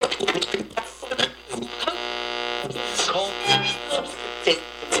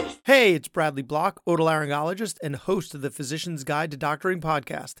Hey, it's Bradley Block, otolaryngologist and host of the Physician's Guide to Doctoring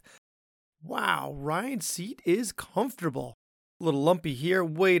podcast. Wow, Ryan's seat is comfortable. A little lumpy here.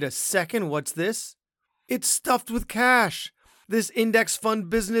 Wait a second, what's this? It's stuffed with cash. This index fund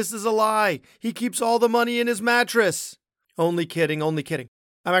business is a lie. He keeps all the money in his mattress. Only kidding, only kidding.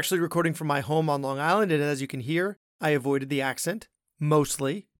 I'm actually recording from my home on Long Island, and as you can hear, I avoided the accent,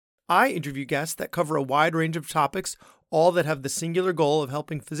 mostly. I interview guests that cover a wide range of topics, all that have the singular goal of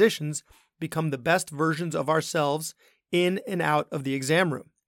helping physicians become the best versions of ourselves in and out of the exam room.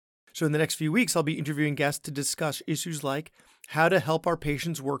 So in the next few weeks, I'll be interviewing guests to discuss issues like how to help our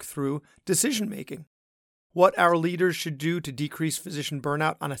patients work through decision-making, what our leaders should do to decrease physician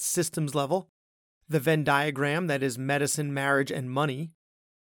burnout on a systems level, the Venn diagram that is medicine, marriage, and money,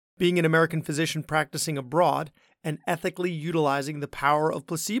 being an American physician practicing abroad, and ethically utilizing the power of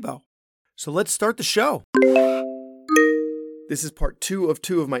placebo. So let's start the show. This is part 2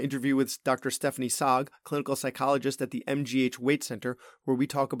 of my interview with Dr. Stephanie Sogg, clinical psychologist at the MGH Weight Center, where we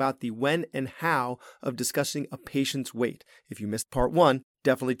talk about the when and how of discussing a patient's weight. If you missed part 1,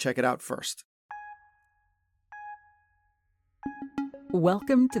 definitely check it out first.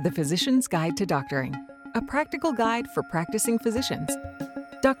 Welcome to the Physician's Guide to Doctoring, a practical guide for practicing physicians.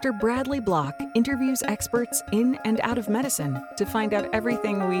 Dr. Bradley Block interviews experts in and out of medicine to find out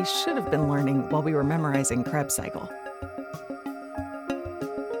everything we should have been learning while we were memorizing Krebs cycle.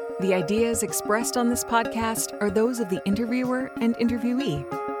 The ideas expressed on this podcast are those of the interviewer and interviewee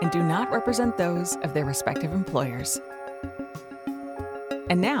and do not represent those of their respective employers.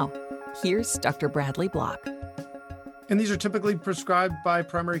 And now, here's Dr. Bradley Block. And these are typically prescribed by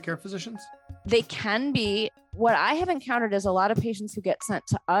primary care physicians? They can be. What I have encountered is a lot of patients who get sent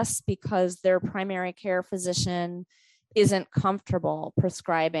to us because their primary care physician isn't comfortable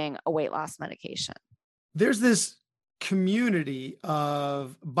prescribing a weight loss medication. There's this community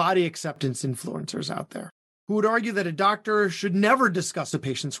of body acceptance influencers out there who would argue that a doctor should never discuss a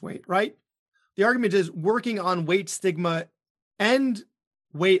patient's weight, right? The argument is working on weight stigma and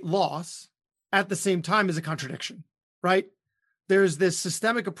weight loss at the same time is a contradiction, right? There's this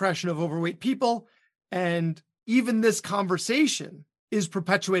systemic oppression of overweight people, and even this conversation is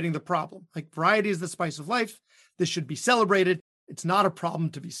perpetuating the problem. Like, variety is the spice of life. This should be celebrated. It's not a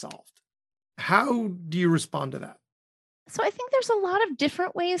problem to be solved. How do you respond to that? So I think there's a lot of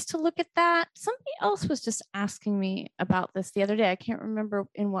different ways to look at that. Somebody else was just asking me about this the other day. I can't remember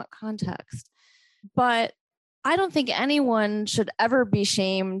in what context, but I don't think anyone should ever be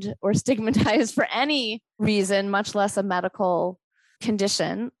shamed or stigmatized for any reason, much less a medical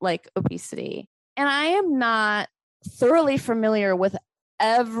condition like obesity. And I am not thoroughly familiar with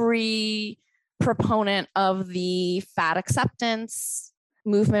every proponent of the fat acceptance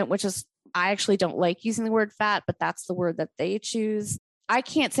movement, which is, I actually don't like using the word fat, but that's the word that they choose. I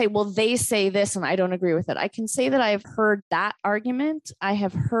can't say, well, they say this and I don't agree with it. I can say that I've heard that argument. I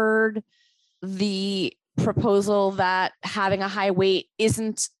have heard the proposal that having a high weight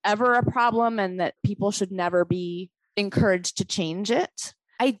isn't ever a problem and that people should never be encouraged to change it.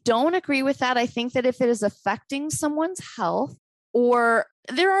 I don't agree with that. I think that if it is affecting someone's health, or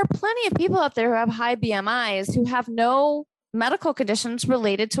there are plenty of people out there who have high BMIs who have no medical conditions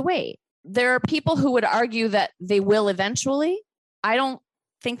related to weight. There are people who would argue that they will eventually. I don't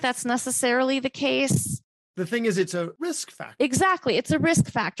think that's necessarily the case. The thing is, it's a risk factor. Exactly. It's a risk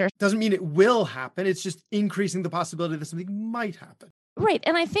factor. Doesn't mean it will happen. It's just increasing the possibility that something might happen. Right.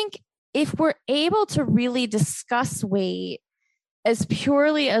 And I think if we're able to really discuss weight as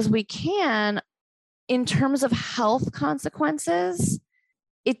purely as we can in terms of health consequences,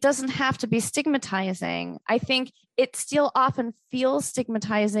 it doesn't have to be stigmatizing. I think it still often feels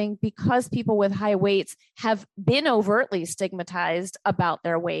stigmatizing because people with high weights have been overtly stigmatized about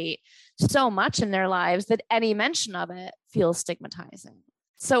their weight so much in their lives that any mention of it feels stigmatizing.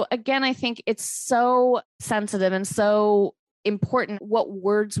 So again, I think it's so sensitive and so important what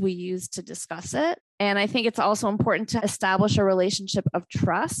words we use to discuss it. And I think it's also important to establish a relationship of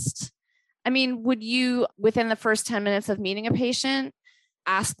trust. I mean, would you, within the first 10 minutes of meeting a patient,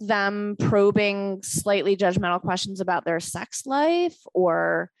 ask them probing, slightly judgmental questions about their sex life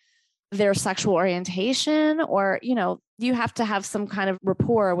or their sexual orientation? Or, you have to have some kind of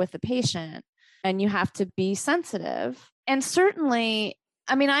rapport with the patient and you have to be sensitive. And certainly,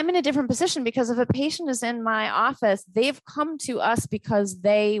 I'm in a different position because if a patient is in my office, they've come to us because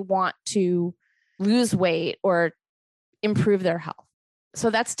they want to lose weight or improve their health. So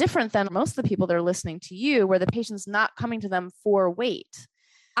that's different than most of the people that are listening to you, where the patient's not coming to them for weight.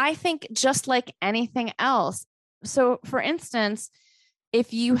 I think just like anything else. So for instance,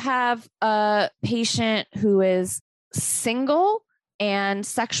 if you have a patient who is single and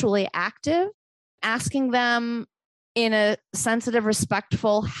sexually active, asking them in a sensitive,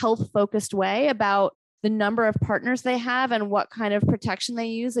 respectful, health-focused way about the number of partners they have and what kind of protection they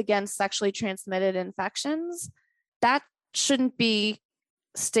use against sexually transmitted infections, that shouldn't be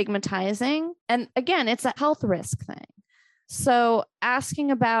stigmatizing. And again, it's a health risk thing. So asking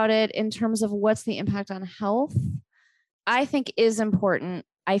about it in terms of what's the impact on health, I think is important.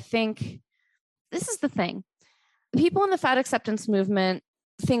 I think this is the thing. People in the fat acceptance movement,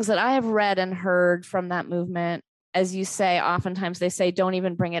 things that I have read and heard from that movement, as you say, oftentimes they say, don't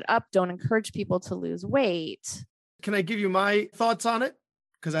even bring it up. Don't encourage people to lose weight. Can I give you my thoughts on it?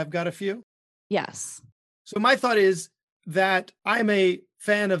 Because I've got a few. Yes. So my thought is that I'm a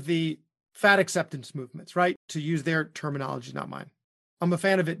fan of the fat acceptance movements, right? To use their terminology, not mine. I'm a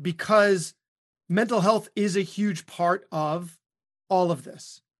fan of it because mental health is a huge part of all of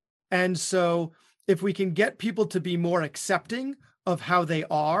this. And so if we can get people to be more accepting of how they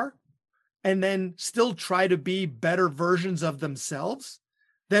are, and then still try to be better versions of themselves,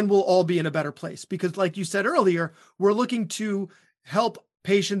 then we'll all be in a better place. Because like you said earlier, we're looking to help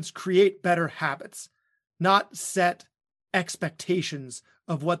patients create better habits, not set expectations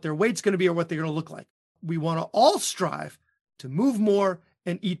of what their weight's going to be or what they're going to look like. We want to all strive to move more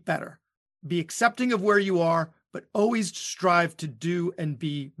and eat better. Be accepting of where you are, but always strive to do and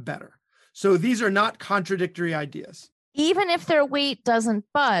be better. So these are not contradictory ideas. Even if their weight doesn't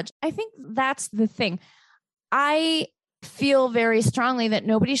budge, I think that's the thing. I feel very strongly that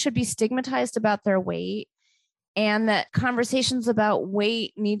nobody should be stigmatized about their weight, and that conversations about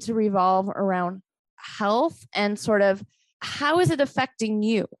weight need to revolve around health and sort of how is it affecting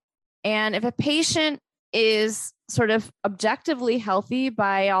you? And if a patient is sort of objectively healthy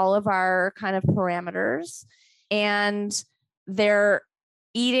by all of our kind of parameters, and they're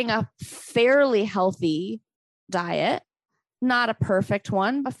eating a fairly healthy diet, not a perfect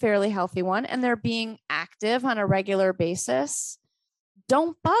one, a fairly healthy one, and they're being active on a regular basis,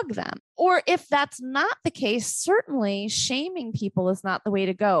 don't bug them. Or if that's not the case, certainly shaming people is not the way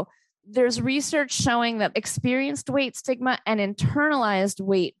to go. There's research showing that experienced weight stigma and internalized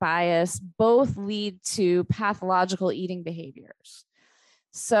weight bias both lead to pathological eating behaviors.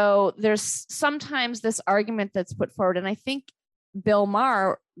 So there's sometimes this argument that's put forward, and I think Bill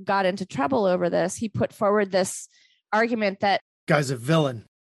Maher got into trouble over this. He put forward this argument that guy's a villain.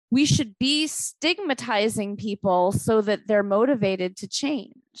 We should be stigmatizing people so that they're motivated to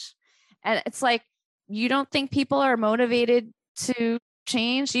change. And it's like, you don't think people are motivated to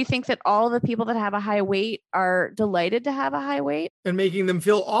change? Do you think that all the people that have a high weight are delighted to have a high weight? And making them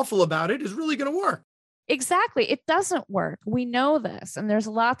feel awful about it is really going to work. Exactly. It doesn't work. We know this. And there's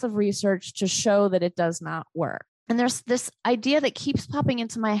lots of research to show that it does not work. And there's this idea that keeps popping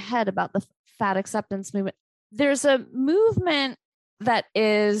into my head about the fat acceptance movement. There's a movement that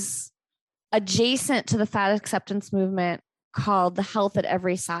is adjacent to the fat acceptance movement called the health at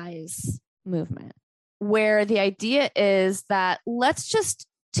every size movement, where the idea is that let's just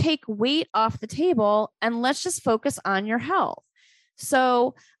take weight off the table and let's just focus on your health.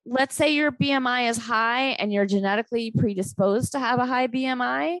 So let's say your BMI is high and you're genetically predisposed to have a high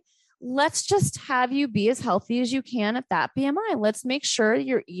BMI. Let's just have you be as healthy as you can at that BMI. Let's make sure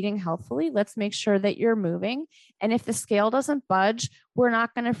you're eating healthfully. Let's make sure that you're moving. And if the scale doesn't budge, we're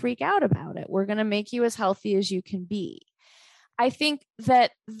not going to freak out about it. We're going to make you as healthy as you can be. I think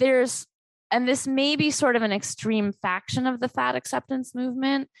that and this may be sort of an extreme faction of the fat acceptance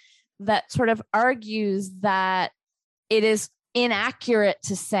movement that sort of argues that it is inaccurate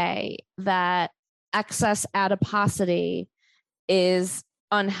to say that excess adiposity is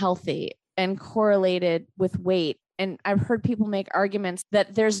unhealthy and correlated with weight. And I've heard people make arguments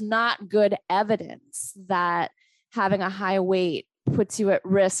that there's not good evidence that having a high weight puts you at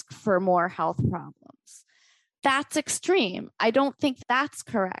risk for more health problems. That's extreme. I don't think that's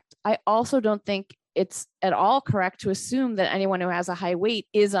correct. I also don't think it's at all correct to assume that anyone who has a high weight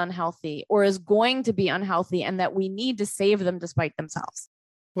is unhealthy or is going to be unhealthy and that we need to save them despite themselves.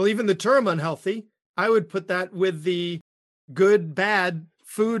 Well, even the term unhealthy, I would put that with the good, bad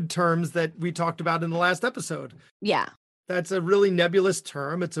food terms that we talked about in the last episode. Yeah. That's a really nebulous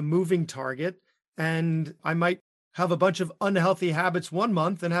term. It's a moving target. And I might have a bunch of unhealthy habits one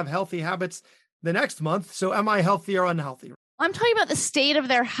month and have healthy habits the next month. So am I healthy or unhealthy? I'm talking about the state of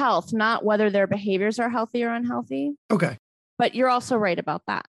their health, not whether their behaviors are healthy or unhealthy. Okay. But you're also right about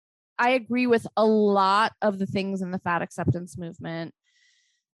that. I agree with a lot of the things in the fat acceptance movement,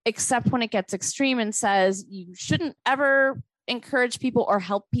 except when it gets extreme and says you shouldn't ever encourage people or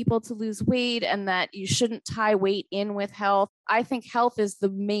help people to lose weight and that you shouldn't tie weight in with health. I think health is the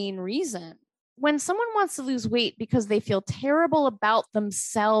main reason. when someone wants to lose weight because they feel terrible about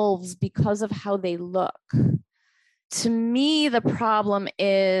themselves because of how they look, to me, the problem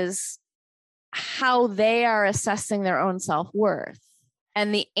is how they are assessing their own self-worth.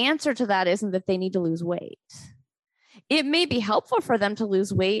 And the answer to that isn't that they need to lose weight. It may be helpful for them to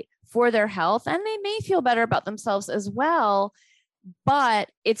lose weight for their health, and they may feel better about themselves as well.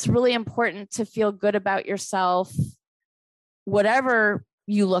 But it's really important to feel good about yourself, whatever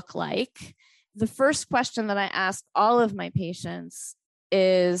you look like. The first question that I ask all of my patients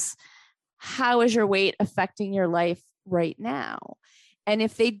is, how is your weight affecting your life right now? And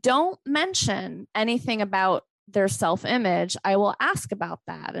if they don't mention anything about their self-image, I will ask about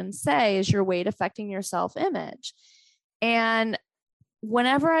that and say, is your weight affecting your self-image? And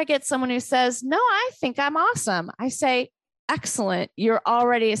whenever I get someone who says, no, I think I'm awesome, I say, excellent. You're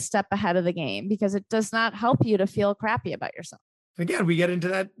already a step ahead of the game, because it does not help you to feel crappy about yourself. Again, we get into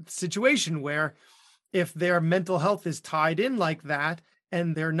that situation where if their mental health is tied in like that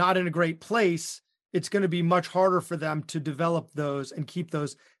and they're not in a great place, it's going to be much harder for them to develop those and keep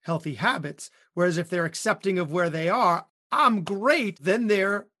those healthy habits. Whereas if they're accepting of where they are, I'm great, then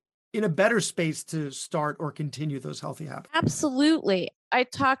they're in a better space to start or continue those healthy habits. Absolutely. I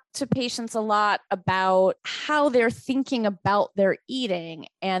talk to patients a lot about how they're thinking about their eating,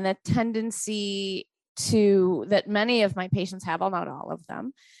 and the tendency that many of my patients have, not all of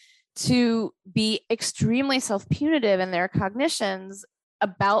them, to be extremely self-punitive in their cognitions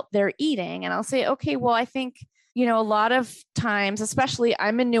about their eating. And I'll say, okay, well, I think, a lot of times, especially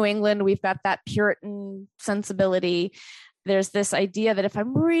I'm in New England, we've got that Puritan sensibility. There's this idea that if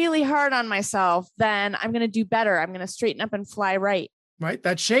I'm really hard on myself, then I'm going to do better. I'm going to straighten up and fly right. Right.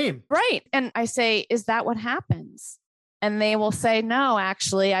 That's shame. Right. And I say, is that what happens? And they will say, no,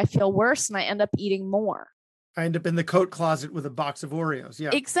 actually, I feel worse and I end up eating more. I end up in the coat closet with a box of Oreos. Yeah,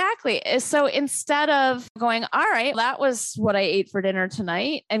 exactly. So instead of going, all right, that was what I ate for dinner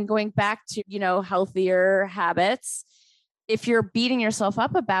tonight, and going back to, healthier habits, if you're beating yourself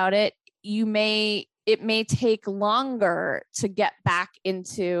up about it, it may take longer to get back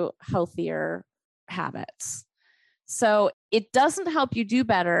into healthier habits. So it doesn't help you do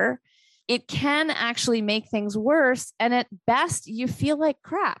better. It can actually make things worse. And at best, you feel like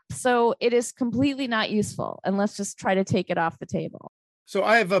crap. So it is completely not useful. And let's just try to take it off the table. So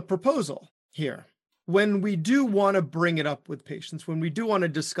I have a proposal here. When we do want to bring it up with patients, when we do want to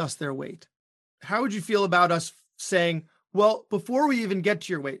discuss their weight, how would you feel about us saying, well, before we even get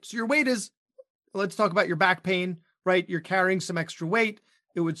to your weight, so your weight is, let's talk about your back pain, right? You're carrying some extra weight.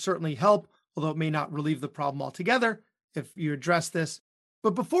 It would certainly help, although it may not relieve the problem altogether if you address this.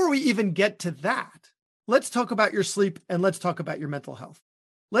 But before we even get to that, let's talk about your sleep and let's talk about your mental health.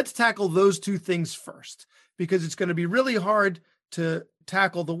 Let's tackle those two things first, because it's going to be really hard to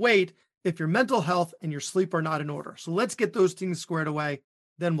tackle the weight if your mental health and your sleep are not in order. So let's get those things squared away.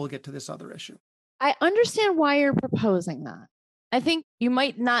 Then we'll get to this other issue. I understand why you're proposing that. I think you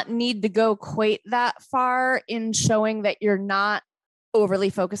might not need to go quite that far in showing that you're not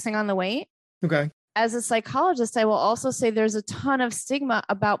overly focusing on the weight. Okay. As a psychologist, I will also say there's a ton of stigma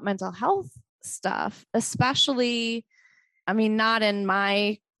about mental health stuff, especially, not in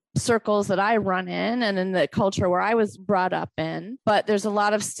my circles that I run in and in the culture where I was brought up in, but there's a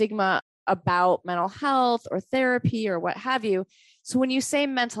lot of stigma about mental health or therapy or what have you. So when you say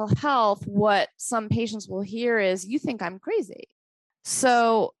mental health, what some patients will hear is, you think I'm crazy.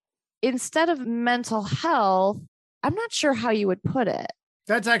 So instead of mental health, I'm not sure how you would put it.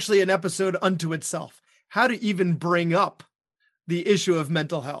 That's actually an episode unto itself. How to even bring up the issue of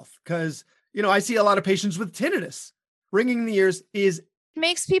mental health. Because, I see a lot of patients with tinnitus. Ringing in the ears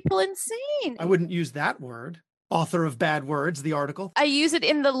makes people insane. I wouldn't use that word. Author of Bad Words, the article. I use it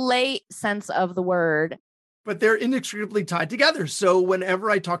in the lay sense of the word. But they're inextricably tied together. So whenever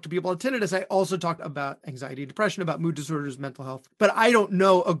I talk to people about tinnitus, I also talk about anxiety, depression, about mood disorders, mental health. But I don't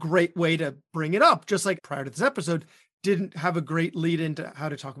know a great way to bring it up. Just like prior to this episode, didn't have a great lead into how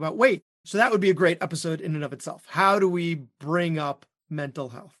to talk about weight. So that would be a great episode in and of itself. How do we bring up mental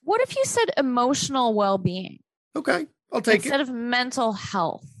health? What if you said emotional well-being? Okay, I'll take instead of mental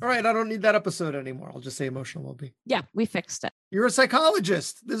health. All right, I don't need that episode anymore. I'll just say emotional well-being. Yeah, we fixed it. You're a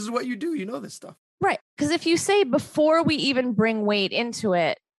psychologist. This is what you do. You know this stuff. Right. Because if you say before we even bring weight into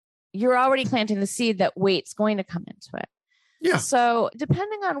it, you're already planting the seed that weight's going to come into it. Yeah. So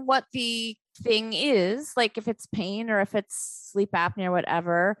depending on what the thing is, like if it's pain or if it's sleep apnea or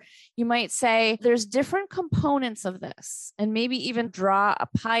whatever, you might say there's different components of this, and maybe even draw a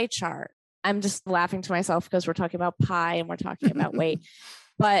pie chart. I'm just laughing to myself because we're talking about pie and we're talking about weight.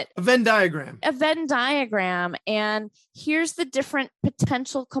 but a Venn diagram. And here's the different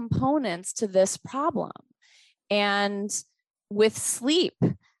potential components to this problem. And with sleep,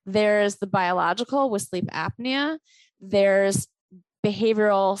 there's the biological with sleep apnea. There's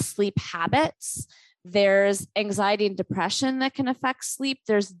behavioral sleep habits. There's anxiety and depression that can affect sleep.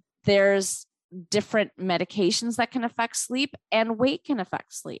 There's different medications that can affect sleep, and weight can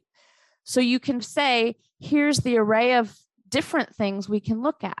affect sleep. So you can say, here's the array of different things we can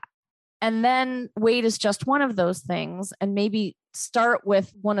look at. And then weight is just one of those things, and maybe start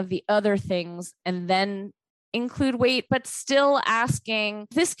with one of the other things and then include weight, but still asking,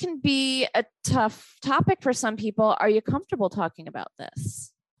 this can be a tough topic for some people. Are you comfortable talking about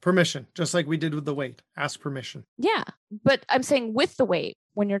this? Permission, just like we did with the weight. Ask permission. Yeah. But I'm saying with the weight,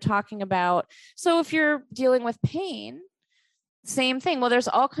 when you're talking about, so if you're dealing with pain, same thing. Well, there's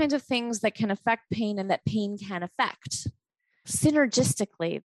all kinds of things that can affect pain and that pain can affect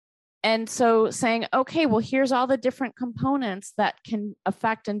synergistically. And so saying, okay, well, here's all the different components that can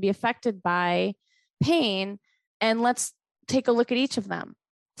affect and be affected by pain. And let's take a look at each of them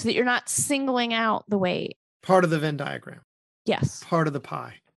so that you're not singling out the weight. Part of the Venn diagram. Yes. Part of the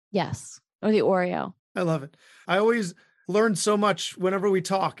pie. Yes. Or the Oreo. I love it. I always learn so much whenever we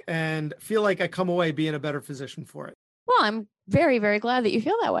talk and feel like I come away being a better physician for it. Well, I'm very, very glad that you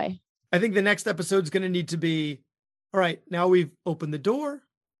feel that way. I think the next episode is going to need to be, all right, now we've opened the door.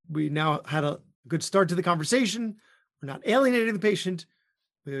 We now had a good start to the conversation. We're not alienating the patient.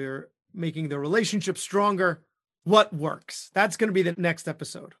 We're making the relationship stronger. What works? That's going to be the next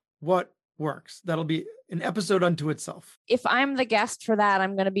episode. What works? That'll be an episode unto itself. If I'm the guest for that,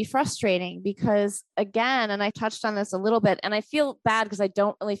 I'm going to be frustrating because, again, and I touched on this a little bit, and I feel bad because I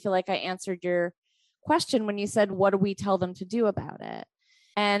don't really feel like I answered your question when you said, what do we tell them to do about it?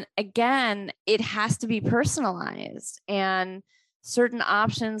 And again, it has to be personalized, and certain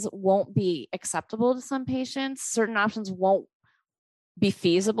options won't be acceptable to some patients. Certain options won't be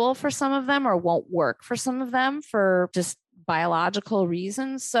feasible for some of them or won't work for some of them for just biological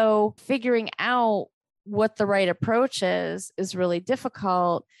reasons. So figuring out what the right approach is really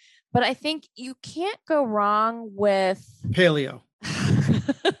difficult. But I think you can't go wrong with paleo.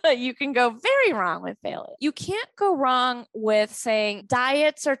 You can go very wrong with paleo. You can't go wrong with saying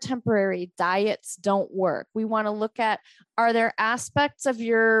diets are temporary. Diets don't work. We want to look at, are there aspects of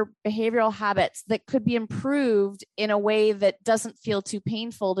your behavioral habits that could be improved in a way that doesn't feel too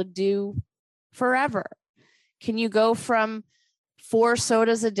painful to do forever? Can you go from 4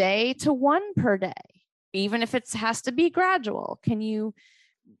 sodas a day to 1 per day, even if it has to be gradual? Can you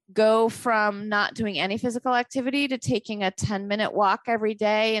go from not doing any physical activity to taking a 10-minute walk every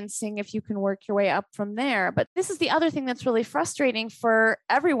day and seeing if you can work your way up from there? But this is the other thing that's really frustrating for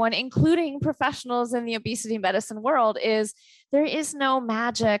everyone, including professionals in the obesity medicine world, is there is no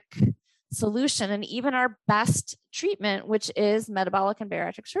magic solution. And even our best treatment, which is metabolic and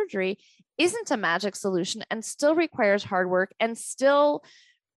bariatric surgery, isn't a magic solution and still requires hard work, and still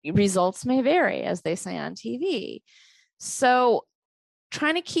results may vary, as they say on TV. So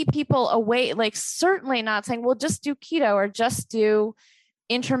trying to keep people away, like certainly not saying, well, just do keto or just do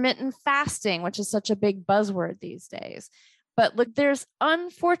intermittent fasting, which is such a big buzzword these days. But look,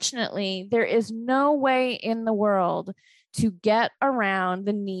 unfortunately, there is no way in the world to get around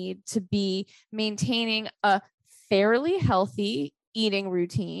the need to be maintaining a fairly healthy eating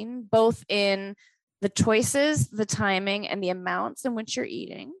routine, both in the choices, the timing, and the amounts in which you're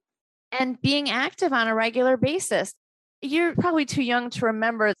eating, and being active on a regular basis. You're probably too young to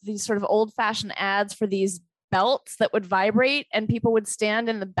remember these sort of old-fashioned ads for these belts that would vibrate and people would stand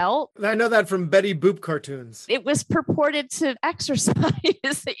in the belt. I know that from Betty Boop cartoons. It was purported to exercise,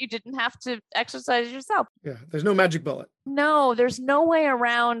 that you didn't have to exercise yourself. Yeah, there's no magic bullet. No, there's no way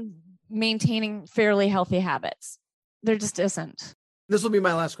around maintaining fairly healthy habits. There just isn't. This will be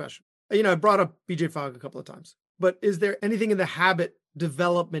my last question. I brought up BJ Fogg a couple of times, but is there anything in the habit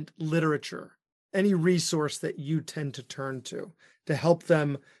development literature, any resource that you tend to turn to help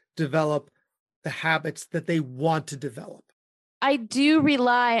them develop the habits that they want to develop? I do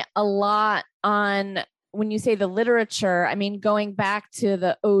rely a lot on, when you say the literature, I mean, going back to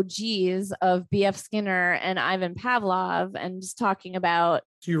the OGs of B.F. Skinner and Ivan Pavlov and just talking about.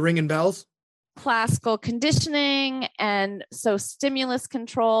 So you're ringing bells? Classical conditioning, and so stimulus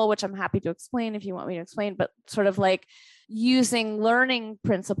control, which I'm happy to explain if you want me to explain, but sort of like using learning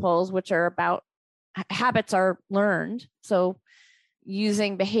principles, which are about habits are learned. So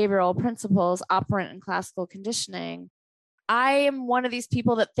using behavioral principles, operant and classical conditioning. I am one of these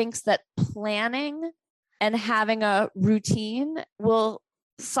people that thinks that planning and having a routine will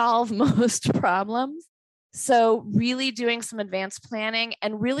solve most problems. So really doing some advanced planning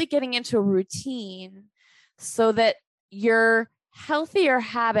and really getting into a routine so that your healthier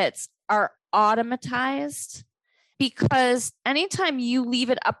habits are automatized, because anytime you leave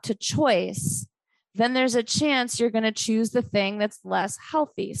it up to choice, then there's a chance you're going to choose the thing that's less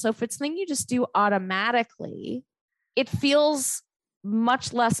healthy. So if it's something you just do automatically, it feels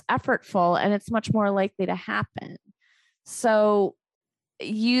much less effortful and it's much more likely to happen. So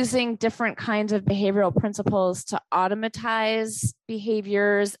using different kinds of behavioral principles to automatize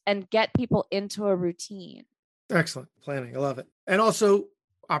behaviors and get people into a routine. Excellent planning. I love it. And also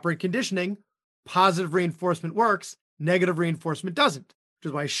operant conditioning, positive reinforcement works, negative reinforcement doesn't, which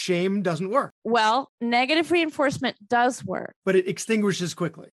is why shame doesn't work. Well, negative reinforcement does work. But it extinguishes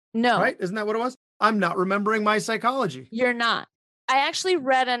quickly. No. Right? Isn't that what it was? I'm not remembering my psychology. You're not. I actually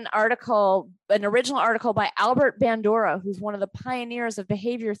read an original article by Albert Bandura, who's one of the pioneers of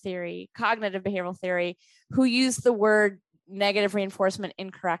behavior theory, cognitive behavioral theory, who used the word negative reinforcement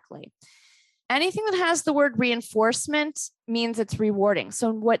incorrectly. Anything that has the word reinforcement means it's rewarding.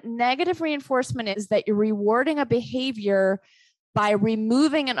 So what negative reinforcement is that you're rewarding a behavior by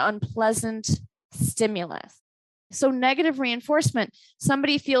removing an unpleasant stimulus. So negative reinforcement,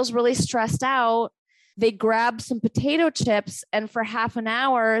 somebody feels really stressed out, they grab some potato chips, and for half an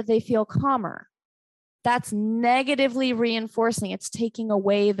hour, they feel calmer. That's negatively reinforcing. It's taking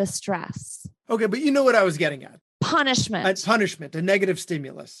away the stress. Okay, but you know what I was getting at. Punishment. Punishment, a negative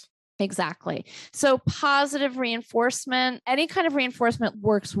stimulus. Exactly. So positive reinforcement, any kind of reinforcement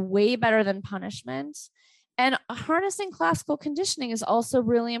works way better than punishment. And harnessing classical conditioning is also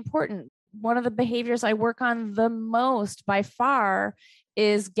really important. One of the behaviors I work on the most by far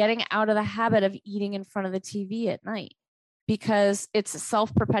is getting out of the habit of eating in front of the TV at night, because it's a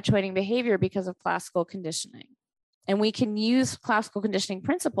self-perpetuating behavior because of classical conditioning. And we can use classical conditioning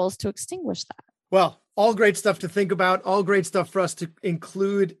principles to extinguish that. Well, all great stuff to think about, all great stuff for us to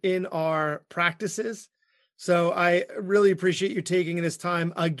include in our practices. So I really appreciate you taking this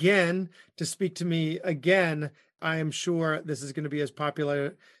time again to speak to me again. I am sure this is going to be as popular,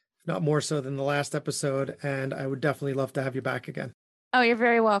 if not more so, than the last episode. And I would definitely love to have you back again. Oh, you're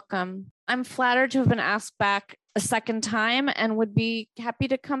very welcome. I'm flattered to have been asked back a second time and would be happy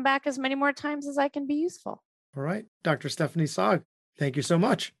to come back as many more times as I can be useful. All right. Dr. Stephanie Sogg, thank you so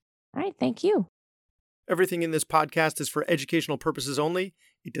much. All right. Thank you. Everything in this podcast is for educational purposes only.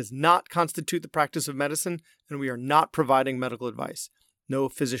 It does not constitute the practice of medicine, and we are not providing medical advice. No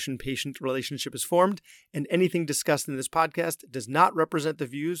physician-patient relationship is formed, and anything discussed in this podcast does not represent the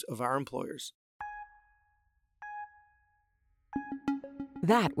views of our employers.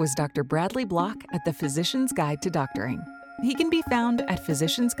 That was Dr. Bradley Block at the Physician's Guide to Doctoring. He can be found at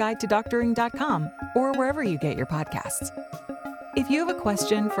physiciansguidetodoctoring.com or wherever you get your podcasts. If you have a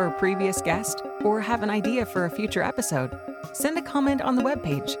question for a previous guest or have an idea for a future episode, send a comment on the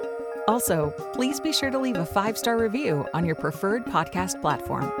webpage. Also, please be sure to leave a 5-star review on your preferred podcast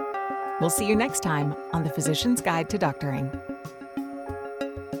platform. We'll see you next time on the Physician's Guide to Doctoring.